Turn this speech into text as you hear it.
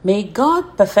May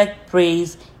God perfect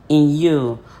praise in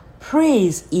you.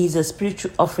 Praise is a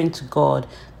spiritual offering to God.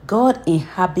 God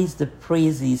inhabits the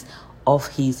praises of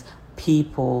his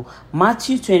people.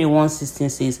 Matthew 21:16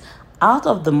 says, out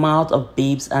of the mouth of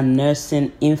babes and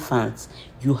nursing infants,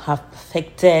 you have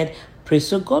perfected praise.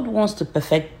 So God wants to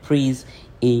perfect praise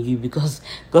in you because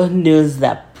God knows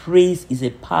that praise is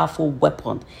a powerful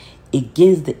weapon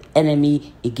against the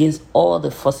enemy, against all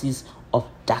the forces of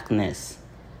darkness.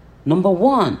 Number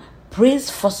one,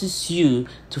 praise forces you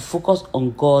to focus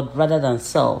on God rather than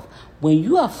self. When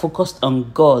you are focused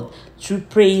on God through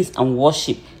praise and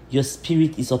worship, your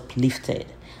spirit is uplifted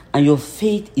and your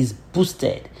faith is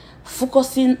boosted.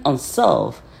 Focusing on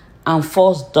self and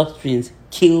false doctrines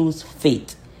kills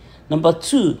faith. Number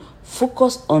two,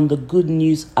 focus on the good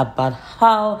news about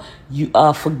how you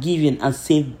are forgiven and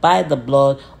saved by the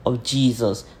blood of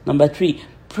Jesus. Number three,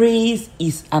 praise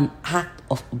is an act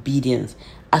of obedience.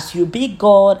 As you obey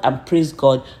God and praise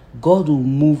God, God will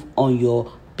move on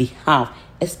your behalf,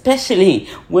 especially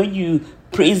when you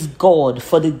praise God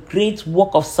for the great work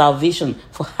of salvation,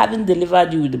 for having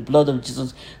delivered you with the blood of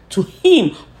Jesus. To him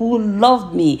who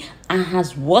loved me and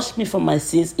has washed me from my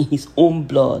sins in his own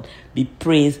blood, be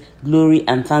praise, glory,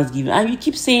 and thanksgiving. And you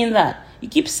keep saying that. You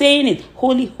keep saying it.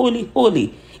 Holy, holy,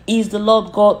 holy is the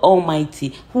Lord God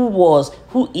Almighty, who was,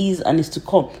 who is, and is to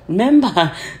come.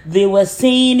 Remember, they were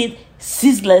saying it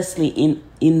ceaselessly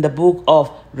in the book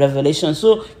of Revelation.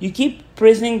 So you keep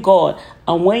praising God,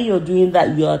 and when you're doing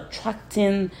that, you're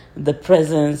attracting the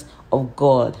presence of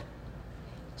God.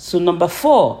 So number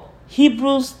four,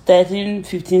 Hebrews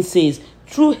 13:15 says,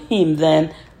 through him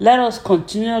then let us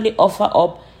continually offer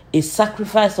up a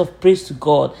sacrifice of praise to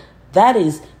God, that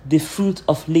is the fruit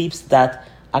of lips that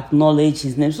acknowledge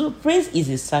his name. So praise is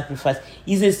a sacrifice,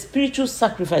 is a spiritual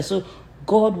sacrifice. So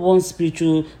God wants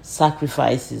spiritual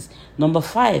sacrifices. Number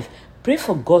five, pray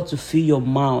for God to fill your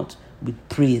mouth with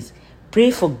praise.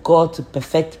 Pray for God to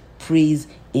perfect praise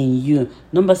in you.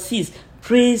 Number six,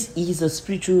 praise is a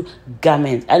spiritual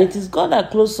garment, and it is God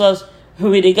that clothes us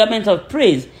with a garment of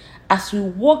praise. As we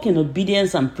walk in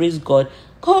obedience and praise God,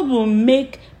 God will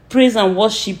make praise and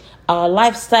worship our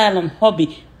lifestyle and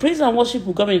hobby. Praise and worship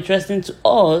will become interesting to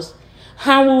us,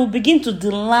 and we will begin to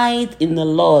delight in the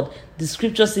Lord. The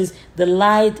scripture says,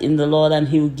 delight in the Lord and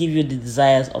he will give you the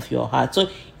desires of your heart. So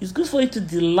it's good for you to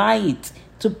delight,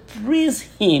 to praise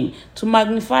him, to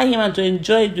magnify him, and to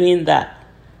enjoy doing that.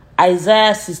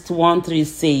 Isaiah 61:3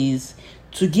 says,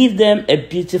 to give them a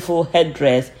beautiful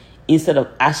headdress instead of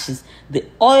ashes, the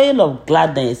oil of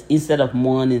gladness instead of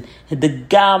mourning, the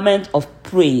garment of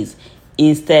praise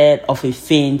instead of a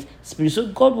faint spirit. So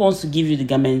God wants to give you the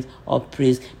garment of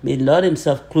praise. May the Lord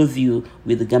himself clothe you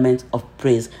with the garment of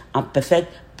praise and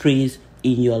perfect praise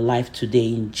in your life today.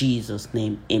 In Jesus'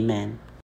 name, amen.